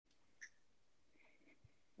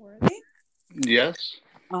Worthy? Yes.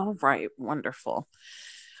 All right, wonderful.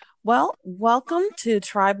 Well, welcome to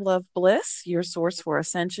Tribe Love Bliss, your source for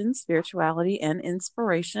ascension, spirituality, and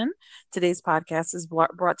inspiration. Today's podcast is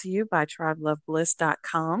brought to you by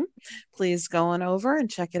tribelovebliss.com. Please go on over and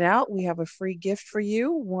check it out. We have a free gift for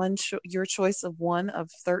you, your choice of one of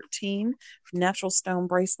 13 natural stone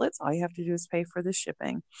bracelets. All you have to do is pay for the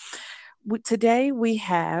shipping. Today we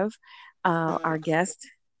have our guest.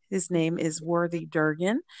 His name is Worthy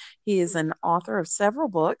Durgan. He is an author of several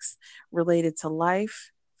books related to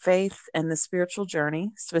life, faith, and the spiritual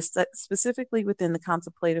journey, specifically within the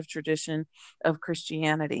contemplative tradition of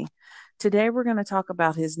Christianity. Today we're going to talk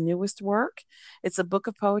about his newest work. It's a book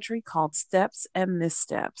of poetry called Steps and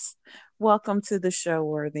Missteps. Welcome to the show,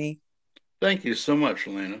 Worthy. Thank you so much,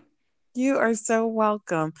 Elena. You are so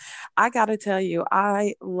welcome. I got to tell you,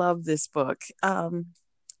 I love this book.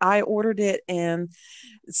 I ordered it, and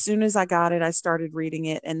as soon as I got it, I started reading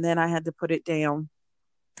it, and then I had to put it down.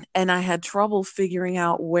 And I had trouble figuring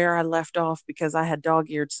out where I left off because I had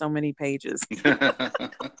dog-eared so many pages.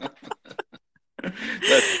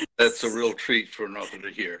 That's a real treat for an author to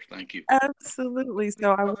hear. Thank you. Absolutely.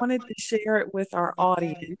 So I wanted to share it with our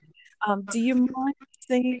audience. Do you mind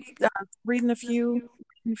singing, reading a few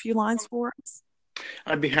lines for us?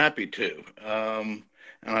 I'd be happy to.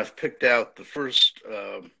 And I've picked out the first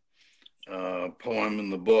poem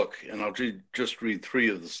in the book, and just read three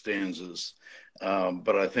of the stanzas.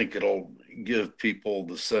 But I think it'll give people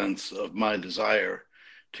the sense of my desire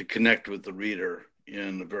to connect with the reader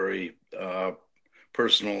in a very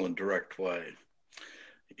personal and direct way.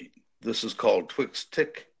 This is called Twixt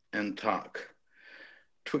Tick and Talk.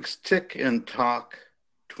 Twixt tick and talk,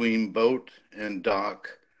 tween boat and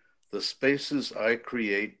dock, the spaces I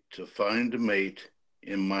create to find a mate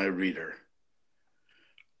in my reader.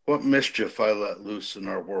 What mischief I let loose in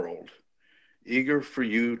our world, eager for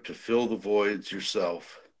you to fill the voids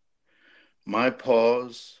yourself. My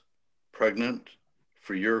paws, pregnant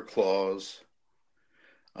for your claws,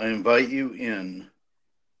 I invite you in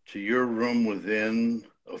to your room within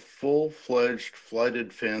a full-fledged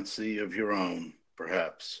flighted fancy of your own,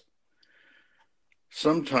 perhaps.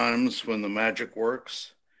 Sometimes when the magic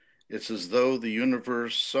works, it's as though the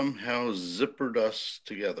universe somehow zippered us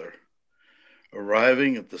together,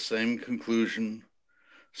 arriving at the same conclusion,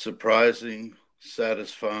 surprising,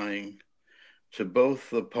 satisfying, to both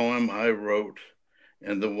the poem I wrote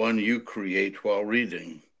and the one you create while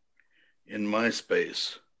reading, in my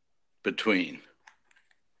space between.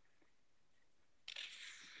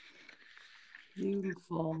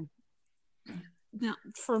 Beautiful. Now,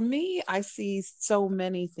 for me, I see so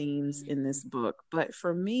many themes in this book, but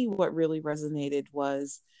for me, what really resonated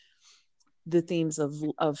was the themes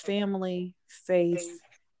of family, faith,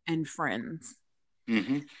 and friends.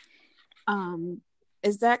 Mm-hmm. Um,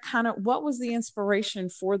 is that kind of what was the inspiration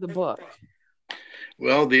for the book?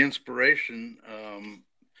 Well, the inspiration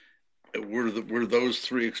were those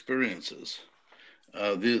three experiences.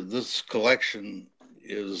 This collection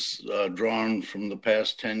is drawn from the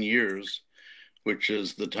past 10 years, which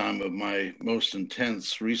is the time of my most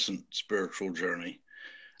intense recent spiritual journey,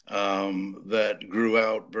 that grew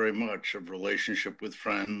out very much of relationship with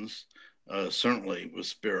friends, certainly with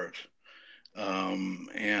spirit,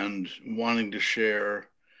 and wanting to share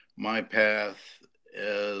my path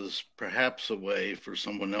as perhaps a way for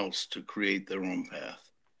someone else to create their own path.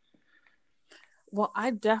 Well, I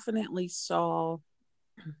definitely saw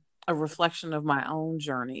a reflection of my own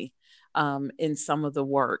journey in some of the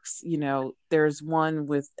works. There's one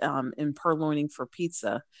with in Purloining for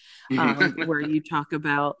Pizza, where you talk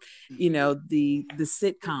about, the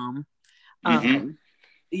sitcom. Mm-hmm. Um,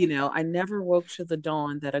 I never woke to the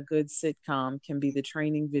dawn that a good sitcom can be the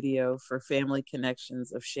training video for family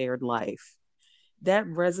connections of shared life. That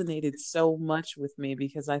resonated so much with me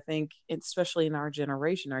because I think, especially in our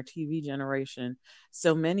generation, our TV generation,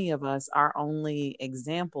 so many of us, our only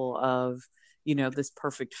example of, this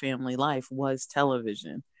perfect family life was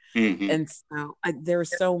television. Mm-hmm. And so there are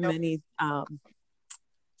so many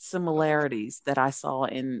similarities that I saw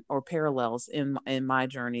in, or parallels in my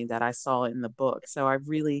journey that I saw in the book. So I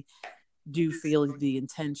really do feel the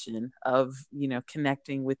intention of,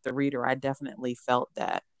 connecting with the reader. I definitely felt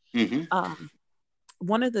that. Mm-hmm. Um,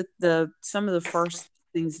 One of the some of the first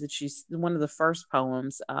things that one of the first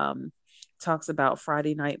poems talks about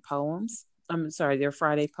Friday night poems. I'm sorry, they're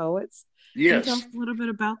Friday poets. Can you tell us Yes. a little bit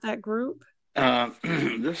about that group?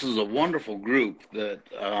 This is a wonderful group that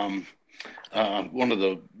one of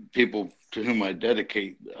the people to whom I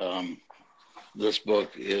dedicate this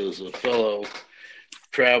book is a fellow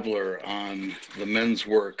traveler on the men's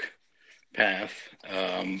work path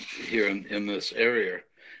here in this area.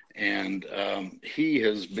 And he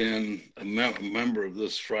has been a member of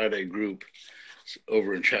this Friday group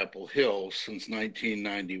over in Chapel Hill since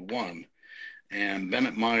 1991. And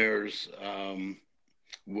Bennett Myers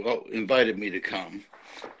invited me to come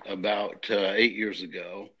about 8 years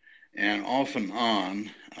ago. And off and on,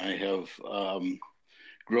 I have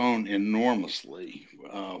grown enormously.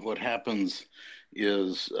 What happens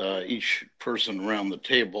is each person around the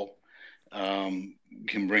table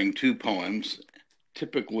can bring two poems.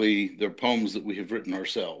 Typically, they're poems that we have written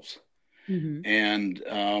ourselves. Mm-hmm. And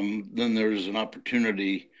then there's an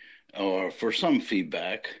opportunity for some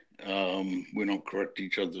feedback. We don't correct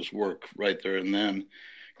each other's work right there and then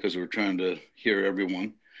because we're trying to hear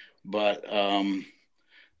everyone. But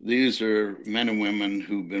these are men and women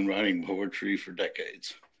who've been writing poetry for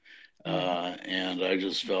decades. And I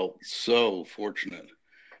just felt so fortunate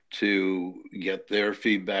to get their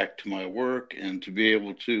feedback to my work and to be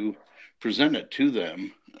able to present it to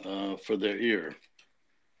them for their ear.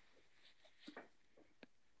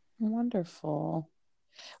 Wonderful.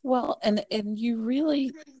 Well, and you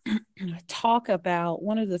really talk about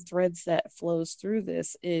one of the threads that flows through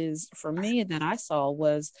this is, for me, that I saw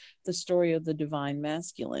was the story of the divine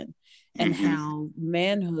masculine and mm-hmm. how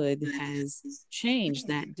manhood has changed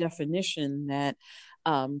that definition, that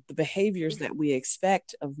the behaviors that we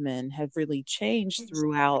expect of men have really changed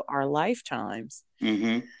throughout our lifetimes.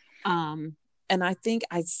 Mm-hmm. And I think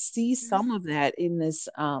I see some of that in this,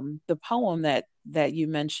 the poem that you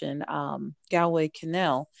mentioned, Galway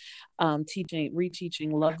Kinnell,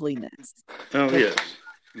 reteaching loveliness. Oh, yes.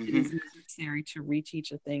 Mm-hmm. It is necessary to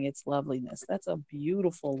reteach a thing its loveliness. That's a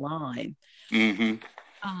beautiful line. Mm-hmm.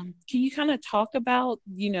 Can you kind of talk about,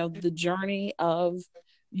 the journey of,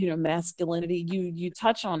 masculinity? You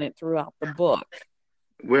touch on it throughout the book.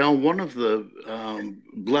 Well, one of the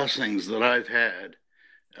blessings that I've had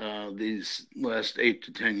these last 8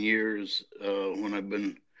 to 10 years when I've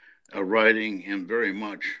been writing and very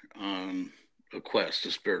much on a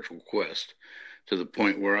spiritual quest, to the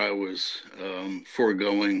point where I was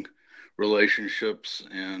foregoing relationships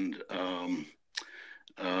and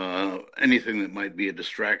anything that might be a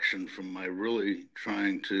distraction from my really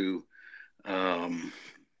trying to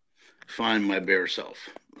find my bare self,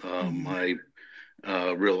 mm-hmm. my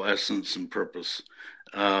real essence and purpose.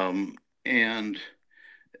 And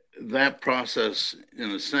that process,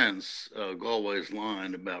 in a sense, Galway's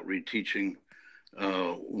line about reteaching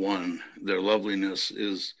one their loveliness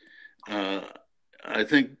is, I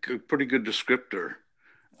think, a pretty good descriptor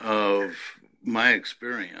of my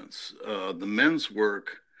experience. The men's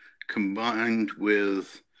work combined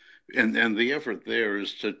with, and the effort there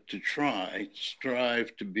is to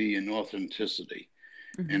strive to be in authenticity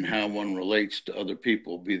mm-hmm. in how one relates to other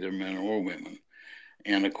people, be they men or women.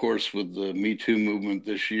 And of course, with the Me Too movement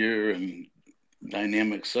this year and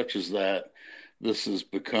dynamics such as that, this has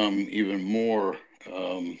become even more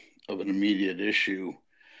of an immediate issue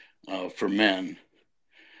for men.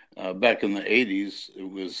 Back in the 80s, it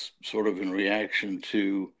was sort of in reaction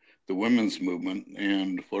to the women's movement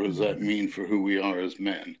and what does that mean for who we are as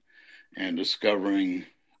men, and discovering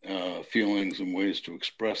feelings and ways to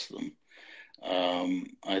express them.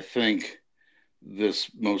 I think this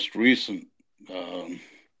most recent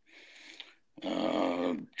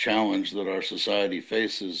challenge that our society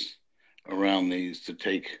faces around these to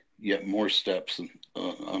take yet more steps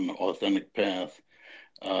on the authentic path.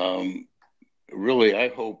 Really, I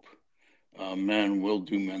hope men will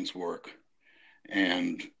do men's work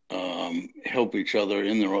and help each other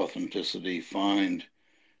in their authenticity find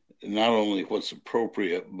not only what's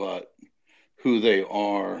appropriate, but who they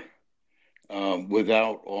are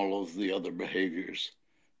without all of the other behaviors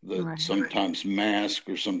that right. sometimes mask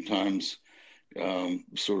or sometimes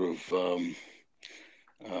sort of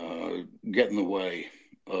get in the way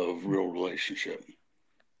of real relationship.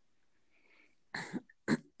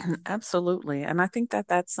 Absolutely. And I think that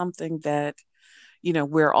that's something that,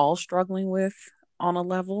 we're all struggling with on a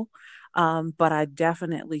level. But I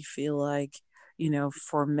definitely feel like,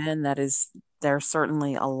 for men, there's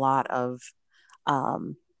certainly a lot of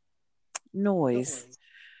noise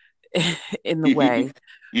in the way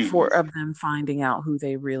of them finding out who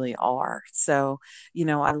they really are. So,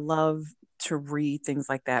 I love to read things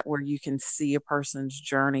like that where you can see a person's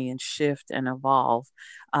journey and shift and evolve.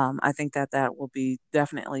 I think that will be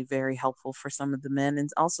definitely very helpful for some of the men and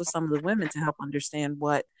also some of the women to help understand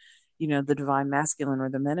what, the divine masculine or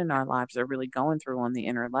the men in our lives are really going through on the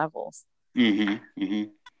inner levels. Mm-hmm.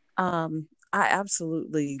 Mm-hmm. I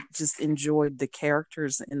absolutely just enjoyed the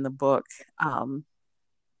characters in the book.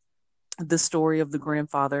 the story of the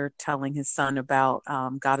grandfather telling his son about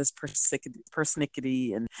God is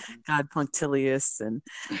persnickety and God punctilious and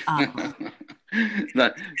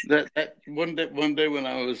that one day when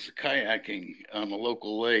I was kayaking on a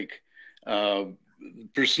local lake, uh,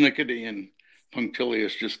 persnickety and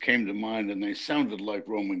punctilious just came to mind, and they sounded like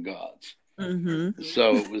Roman gods. mm-hmm.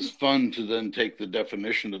 So it was fun to then take the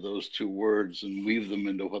definition of those two words and weave them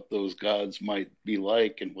into what those gods might be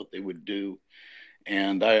like and what they would do.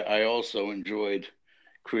 And I also enjoyed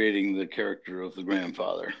creating the character of the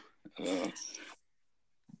grandfather.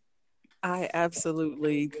 I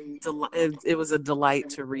absolutely, it was a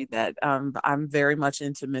delight to read that. I'm very much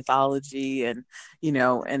into mythology and,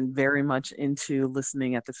 and very much into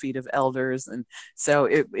listening at the feet of elders. And so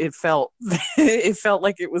it felt, it felt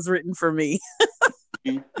like it was written for me.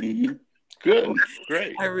 Mm-hmm. Good,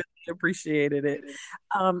 great. I really appreciated it.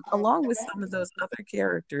 Along with some of those other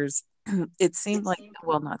characters, it seemed like,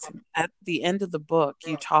 well, not so, at the end of the book,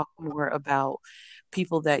 you talk more about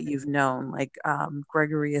people that you've known, like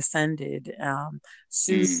Gregory Ascended,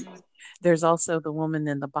 Susie. Mm. There's also the woman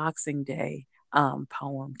in the Boxing Day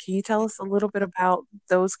poem. Can you tell us a little bit about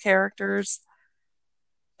those characters?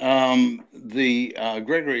 The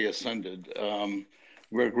Gregory Ascended.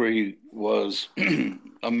 Gregory was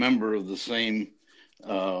a member of the same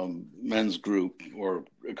men's group, or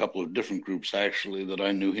a couple of different groups actually, that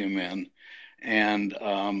I knew him in. And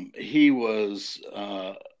he was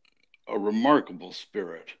a remarkable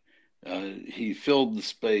spirit. He filled the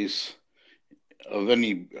space of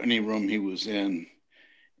any room he was in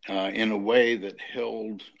a way that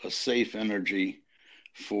held a safe energy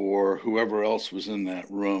for whoever else was in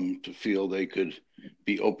that room to feel they could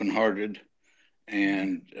be open-hearted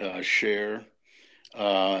and share.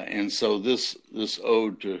 And so this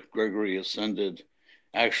ode to Gregory Ascended,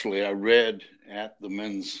 actually, I read at the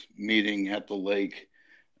men's meeting at the lake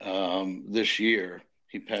this year.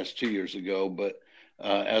 He passed 2 years ago, but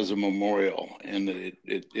as a memorial, and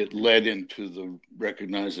it led into the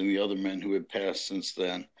recognizing the other men who had passed since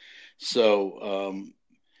then. So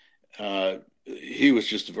he was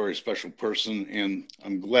just a very special person, and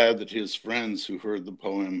I'm glad that his friends who heard the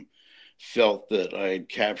poem felt that I had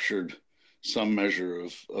captured some measure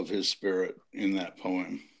of his spirit in that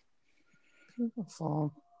poem.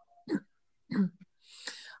 Beautiful.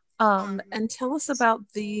 And tell us about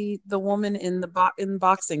the woman in in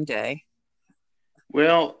Boxing Day.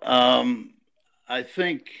 Well, I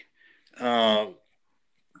think uh,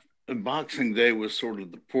 Boxing Day was sort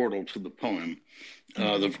of the portal to the poem,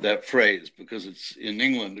 that phrase, because it's in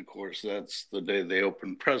England, of course, that's the day they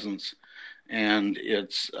open presents, and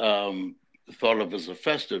it's thought of as a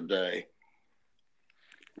festive day.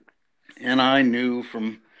 And I knew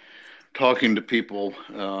from talking to people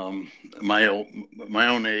my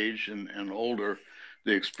own age and older,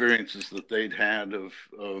 the experiences that they'd had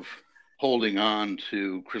of holding on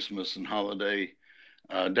to Christmas and holiday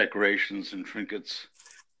decorations and trinkets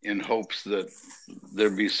in hopes that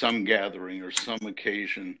there'd be some gathering or some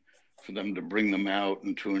occasion for them to bring them out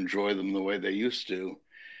and to enjoy them the way they used to.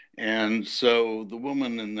 And so the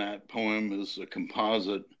woman in that poem is a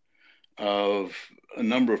composite of a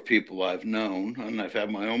number of people I've known, and I've had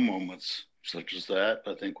my own moments such as that.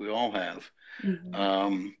 I think we all have.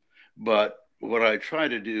 Mm-hmm. But what I try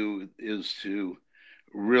to do is to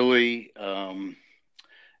really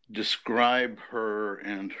describe her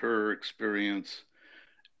and her experience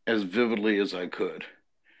as vividly as I could,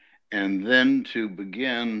 and then to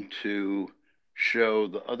begin to show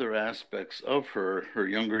the other aspects of her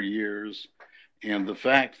younger years, and the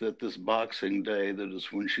fact that this Boxing Day, that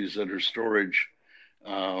is when she's at her storage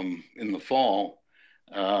in the fall,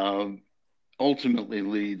 uh, ultimately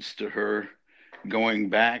leads to her going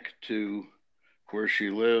back to where she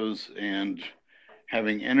lives and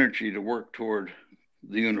having energy to work toward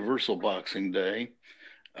the Universal Boxing Day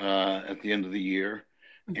at the end of the year,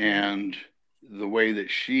 mm-hmm. and the way that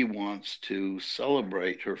she wants to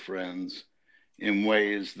celebrate her friends in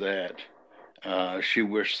ways that she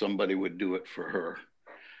wished somebody would do it for her.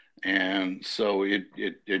 And so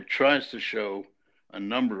it tries to show a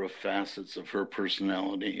number of facets of her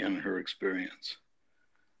personality and her experience.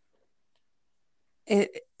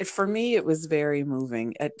 For me, it was very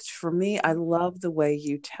moving. For me, I love the way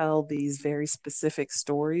you tell these very specific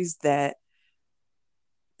stories that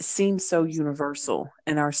seem so universal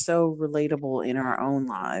and are so relatable in our own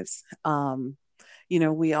lives.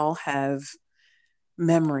 We all have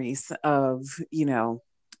memories of,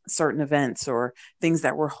 certain events or things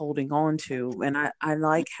that we're holding on to. And I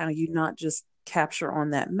like how you not just capture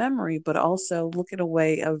on that memory, but also look at a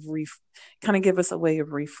way of kind of give us a way of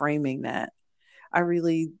reframing that. I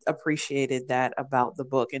really appreciated that about the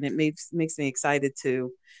book, and it makes me excited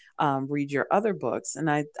to read your other books. And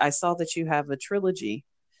I saw that you have a trilogy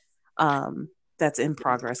um, that's in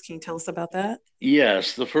progress. Can you tell us about that?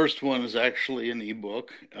 Yes, the first one is actually an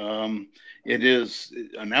ebook. It is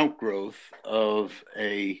an outgrowth of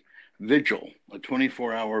a vigil, a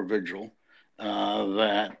 24-hour vigil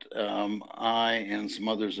that I and some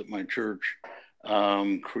others at my church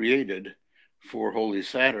created for Holy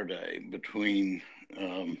Saturday between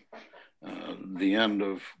the end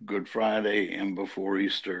of Good Friday and before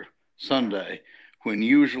Easter Sunday, when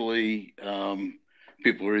usually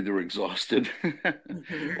people are either exhausted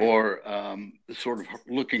or sort of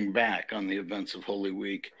looking back on the events of Holy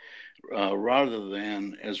Week, rather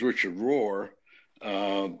than, as Richard Rohr,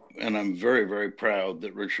 and I'm very, very proud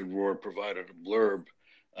that Richard Rohr provided a blurb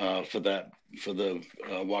for the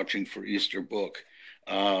Watching for Easter book.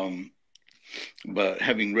 But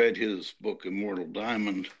having read his book, Immortal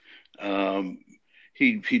Diamond,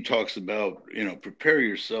 he talks about, prepare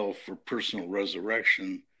yourself for personal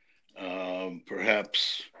resurrection,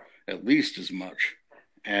 perhaps at least as much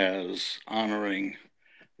as honoring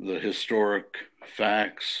the historic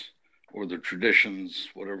facts or the traditions,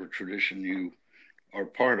 whatever tradition you are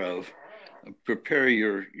part of. Prepare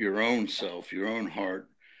your own self, your own heart,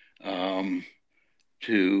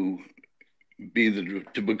 to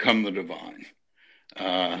become the divine,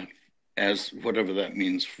 as whatever that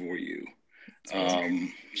means for you.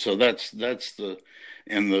 So that's the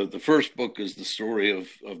first book is the story of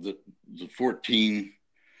the 14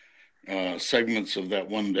 segments of that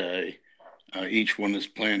one day. Each one is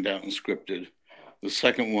planned out and scripted. The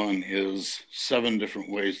second one is 7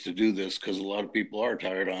 different ways to do this, because a lot of people are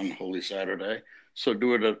tired on Holy Saturday, so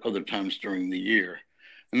do it at other times during the year.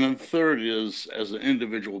 And then third is, as an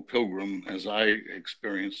individual pilgrim, as I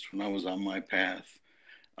experienced when I was on my path,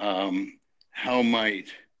 how might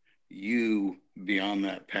you be on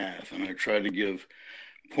that path? And I try to give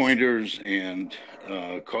pointers and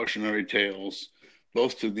cautionary tales,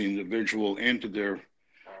 both to the individual and to their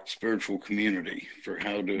spiritual community, for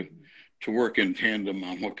how to work in tandem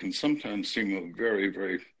on what can sometimes seem a very,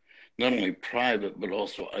 very not only private but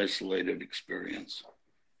also isolated experience.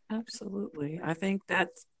 Absolutely. I think that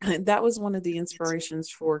was one of the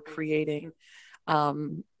inspirations for creating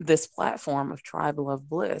this platform of Tribe Love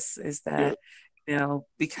Bliss, is that,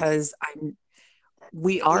 because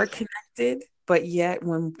we are connected, but yet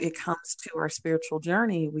when it comes to our spiritual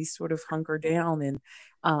journey, we sort of hunker down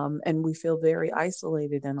and we feel very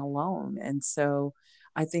isolated and alone. And so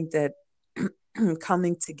I think that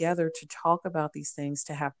coming together to talk about these things,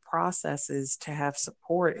 to have processes, to have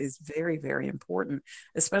support is very, very important,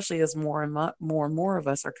 especially as more and more of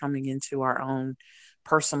us are coming into our own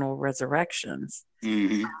personal resurrections.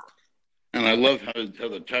 Mm-hmm. And I love how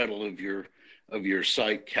the title of your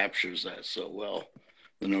site captures that so well,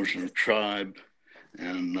 the notion of tribe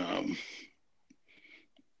and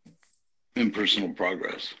impersonal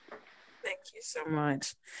progress. Thank you so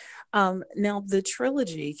much. Now, the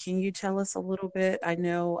trilogy, can you tell us a little bit? I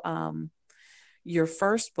know your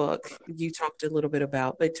first book you talked a little bit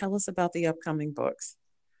about, but tell us about the upcoming books.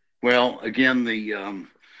 Well, again, the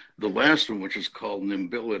last one, which is called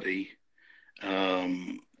Nimbility,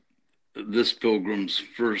 this pilgrim's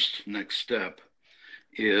first next step,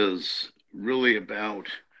 is really about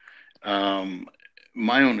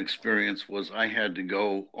my own experience. Was I had to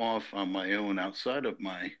go off on my own outside of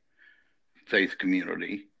my faith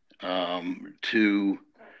community to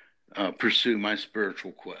pursue my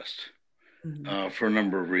spiritual quest for a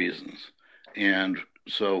number of reasons. And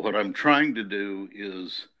so what I'm trying to do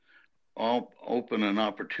is open an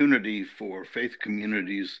opportunity for faith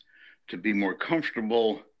communities to be more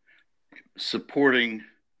comfortable supporting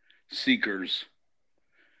seekers,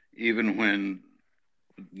 even when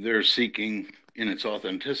their seeking in its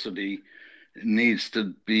authenticity needs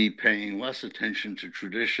to be paying less attention to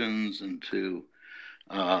traditions and to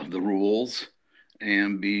the rules,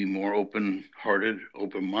 and be more open-hearted,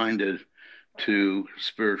 open-minded to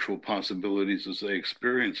spiritual possibilities as they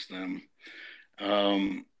experience them.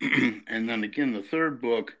 And then again, the third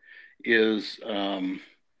book is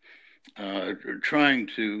trying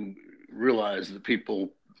to realize that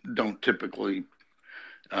people don't typically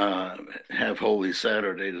have Holy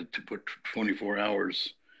Saturday to put 24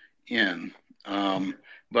 hours in.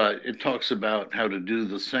 But it talks about how to do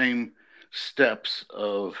the same steps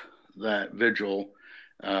of that vigil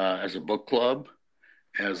as a book club,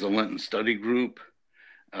 as a Lenten study group,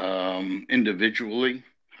 individually,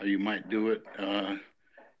 how you might do it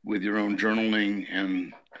with your own journaling.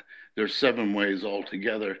 And there's 7 ways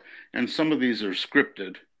altogether. And some of these are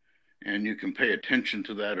scripted, and you can pay attention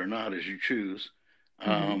to that or not as you choose.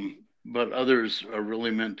 But others are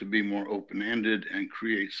really meant to be more open-ended and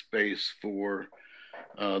create space for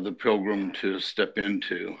the pilgrim to step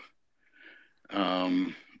into.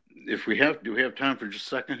 Do we have time for just a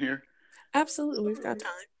second here? Absolutely, we've got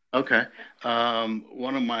time. Okay.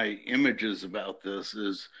 One of my images about this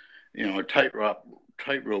is, a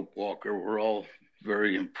tightrope walker. We're all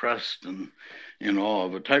very impressed and in awe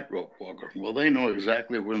of a tightrope walker. Well, they know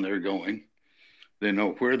exactly when they're going. They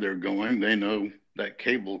know where they're going. They know that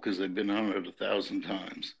cable because they've been on it 1,000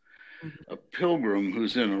 times. A pilgrim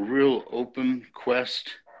who's in a real open quest,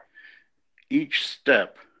 each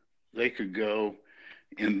step they could go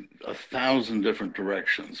in 1,000 different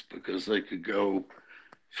directions because they could go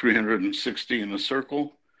 360 in a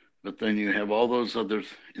circle, but then you have all those others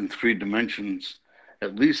in 3 dimensions,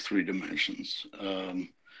 at least 3 dimensions,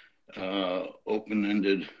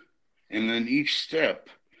 open-ended, and then each step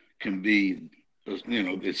can be,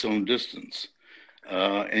 its own distance,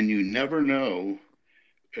 and you never know.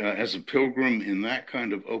 As a pilgrim in that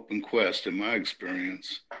kind of open quest, in my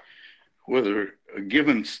experience, whether a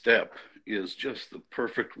given step is just the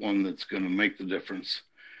perfect one that's going to make the difference,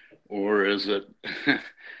 or is it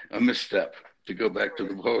a misstep, to go back to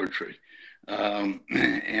the poetry?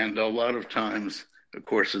 And a lot of times, of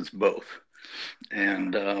course, it's both.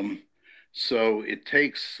 And so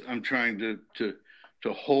I'm trying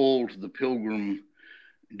to hold the pilgrim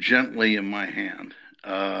gently in my hand,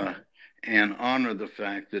 and honor the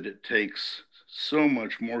fact that it takes so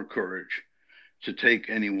much more courage to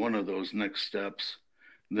take any one of those next steps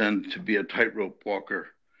than to be a tightrope walker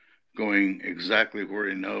going exactly where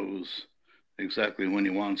he knows, exactly when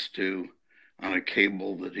he wants to, on a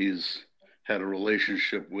cable that he's had a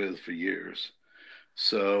relationship with for years.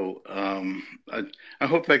 So I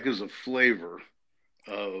hope that gives a flavor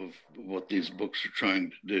of what these books are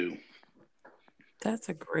trying to do. That's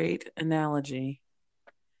a great analogy.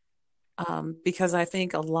 Because I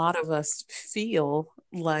think a lot of us feel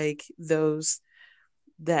like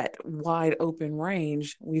that wide open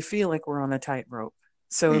range, we feel like we're on a tightrope.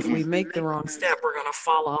 So if we make the wrong step, we're going to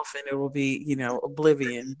fall off and it will be,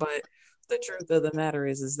 oblivion. But the truth of the matter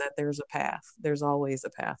is that there's a path. There's always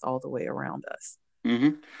a path all the way around us.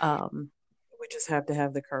 We just have to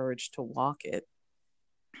have the courage to walk it.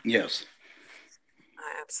 Yes.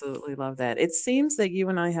 I absolutely love that. It seems that you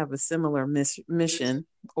and I have a similar mission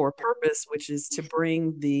or purpose, which is to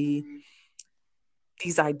bring these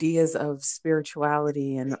ideas of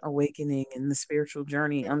spirituality and awakening and the spiritual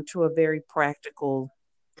journey onto a very practical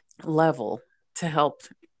level to help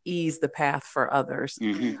ease the path for others.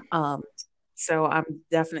 So I'm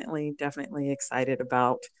definitely excited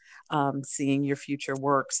about seeing your future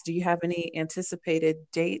works. Do you have any anticipated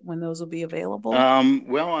date when those will be available?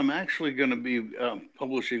 Well, I'm actually going to be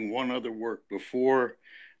publishing one other work before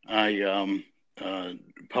I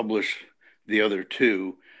publish the other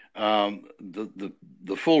 2.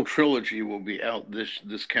 The full trilogy will be out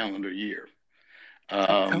this calendar year,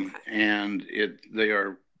 and they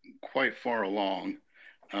are quite far along.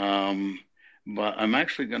 But I'm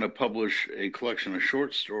actually going to publish a collection of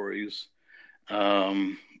short stories,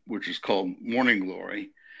 which is called Morning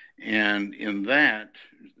Glory. And in that,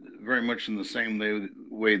 very much in the same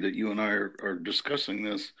way that you and I are discussing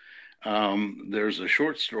this, there's a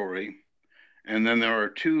short story, and then there are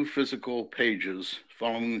 2 physical pages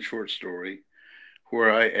following the short story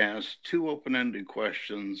where I ask 2 open-ended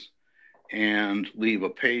questions and leave a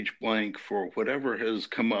page blank for whatever has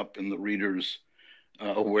come up in the reader's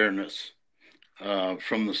awareness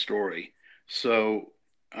from the story. So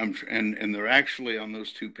and they're actually on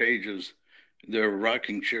those 2 pages, there are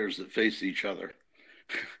rocking chairs that face each other.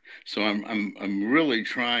 So I'm really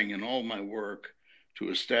trying in all my work to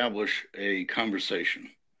establish a conversation,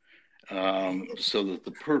 so that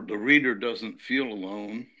the reader doesn't feel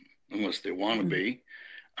alone unless they want to be,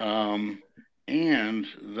 and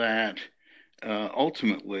that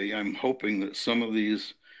ultimately I'm hoping that some of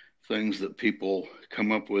these things that people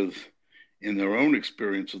come up with in their own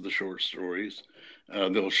experience of the short stories,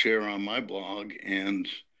 they'll share on my blog, and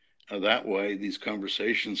that way these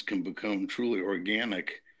conversations can become truly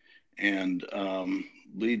organic and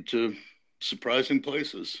lead to surprising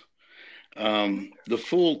places. The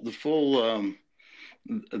full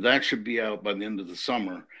that should be out by the end of the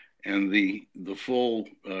summer, and the full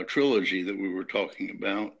trilogy that we were talking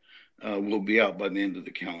about will be out by the end of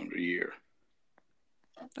the calendar year.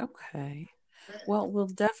 Okay. Well, we'll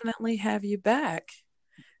definitely have you back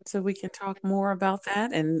so we can talk more about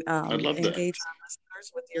that and I'd love engage that. our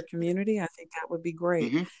listeners with your community. I think that would be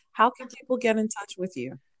great. How can people get in touch with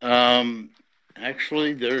you?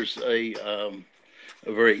 Actually, there's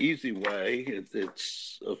a very easy way.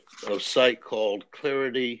 It's a site called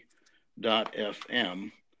Clarity.fm,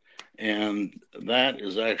 and that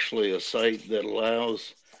is actually a site that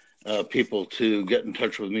allows people to get in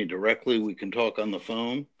touch with me directly. We can talk on the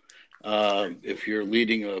phone. If you're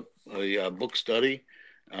leading a book study,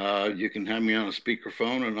 you can have me on a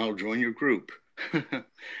speakerphone and I'll join your group.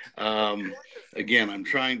 Again, I'm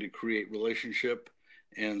trying to create relationship.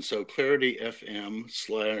 And so Clarity FM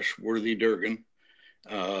 / Worthy Durgan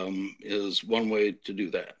is one way to do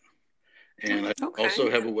that. And I also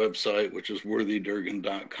have a website, which is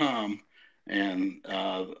worthydurgan.com. And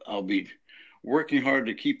I'll be working hard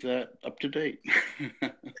to keep that up to date.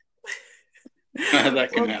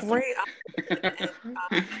 That can happen. Great.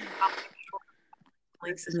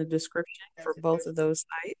 Links in the description for both of those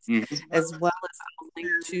sites, as well as I'll link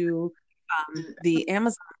to the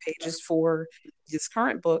Amazon pages for this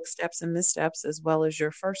current book, Steps and Missteps, as well as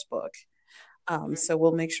your first book. So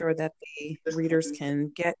we'll make sure that the readers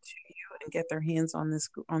can get to you and get their hands on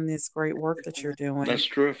this great work that you're doing. That's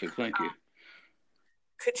terrific. Thank you.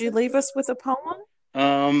 Could you leave us with a poem?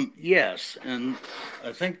 Yes, and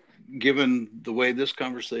I think given the way this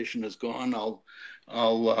conversation has gone, I'll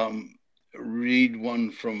read one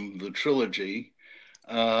from the trilogy.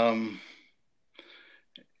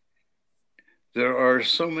 There are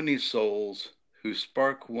so many souls who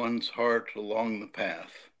spark one's heart along the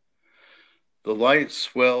path. The light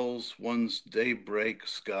swells one's daybreak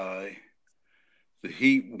sky. The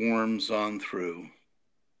heat warms on through.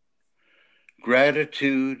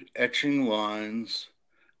 Gratitude etching lines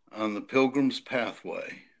on the pilgrim's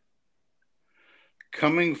pathway.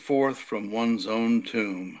 Coming forth from one's own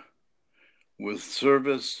tomb with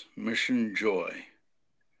service, mission, joy.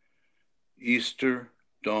 Easter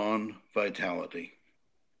dawn vitality.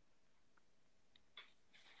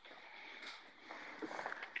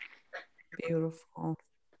 Beautiful.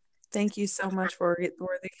 Thank you so much, Worthy,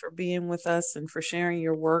 for being with us and for sharing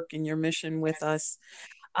your work and your mission with us.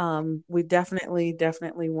 We definitely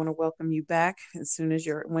want to welcome you back as soon as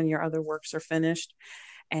when your other works are finished.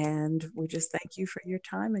 And we just thank you for your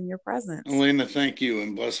time and your presence. Elena, thank you,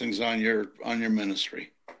 and blessings on your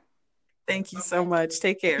ministry. Thank you so much.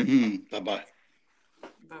 Take care. Bye-bye.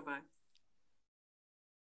 Bye-bye.